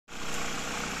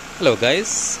Hello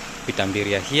guys,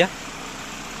 Pitambiria here.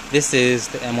 This is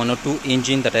the M102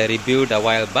 engine that I rebuilt a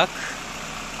while back.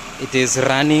 It is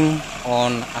running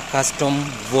on a custom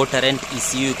Voltarent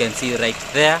ECU. You can see right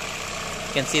there.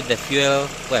 You can see the fuel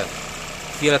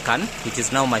can, which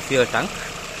is now my fuel tank.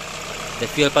 The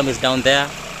fuel pump is down there,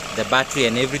 the battery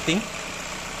and everything.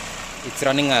 It's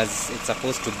running as it's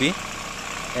supposed to be.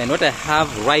 And what I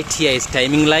have right here is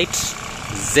timing light,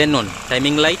 xenon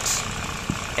timing light.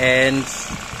 And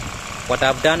what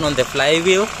I've done on the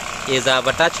flywheel is I've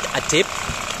attached a tape,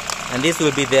 and this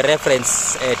will be the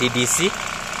reference TDC.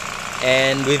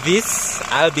 And with this,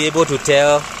 I'll be able to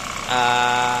tell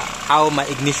how my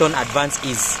ignition advance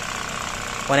is.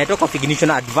 When I talk of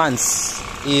ignition advance,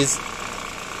 is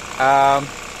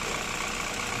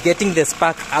getting the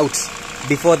spark out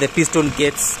before the piston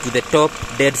gets to the top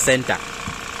dead center,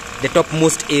 the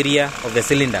topmost area of the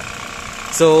cylinder.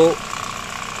 So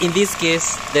in this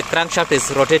case, the crankshaft is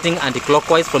rotating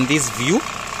anti-clockwise from this view.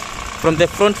 From the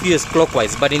front view is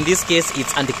clockwise, but in this case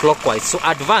it's anti-clockwise. So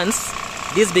advance,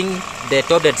 this being the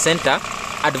top dead center,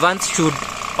 advance should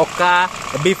occur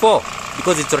before,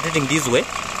 because it's rotating this way,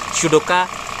 should occur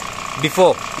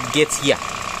before it gets here.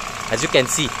 As you can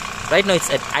see, right now it's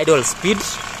at idle speed.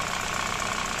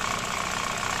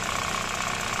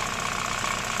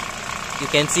 You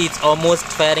can see it's almost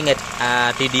firing at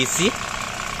TDC.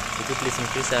 Could you please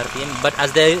increase the RPM? But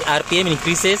as the RPM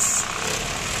increases,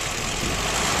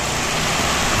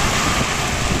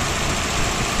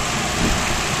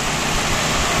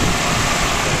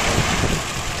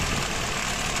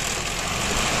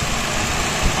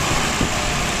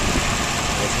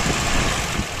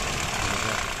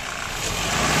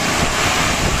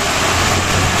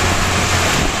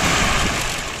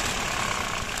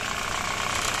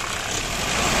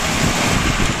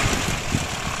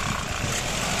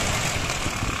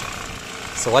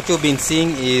 so what you've been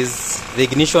seeing is the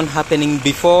ignition happening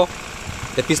before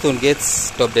the piston gets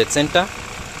top dead center,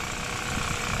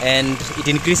 and it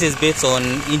increases based on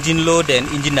engine load and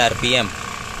engine RPM.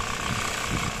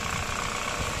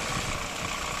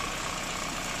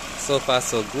 So far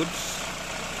so good.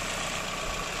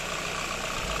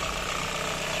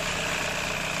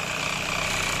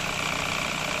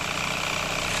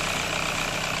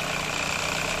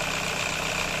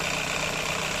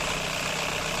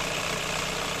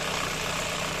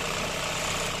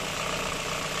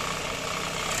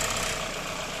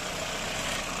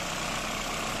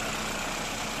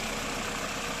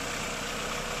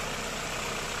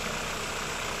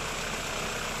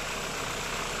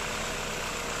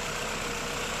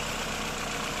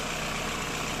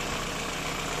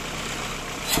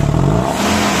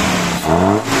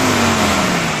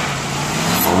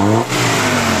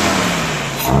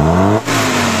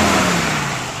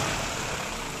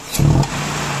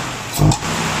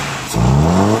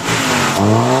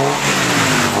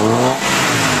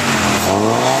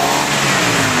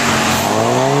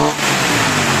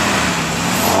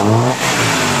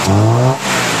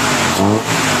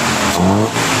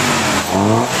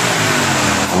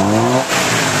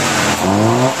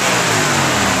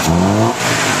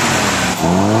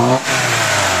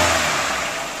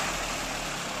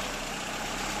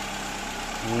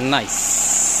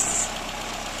 Nice.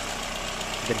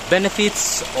 The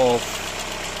benefits of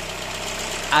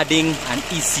adding an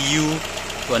ECU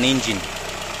to an engine: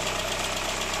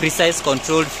 precise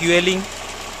controlled fueling,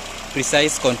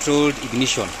 precise controlled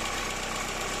ignition.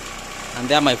 And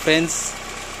there, my friends,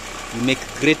 you make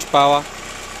great power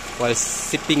while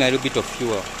sipping a little bit of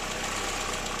fuel.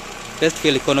 Best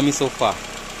fuel economy so far.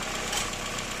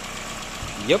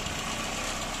 Yep.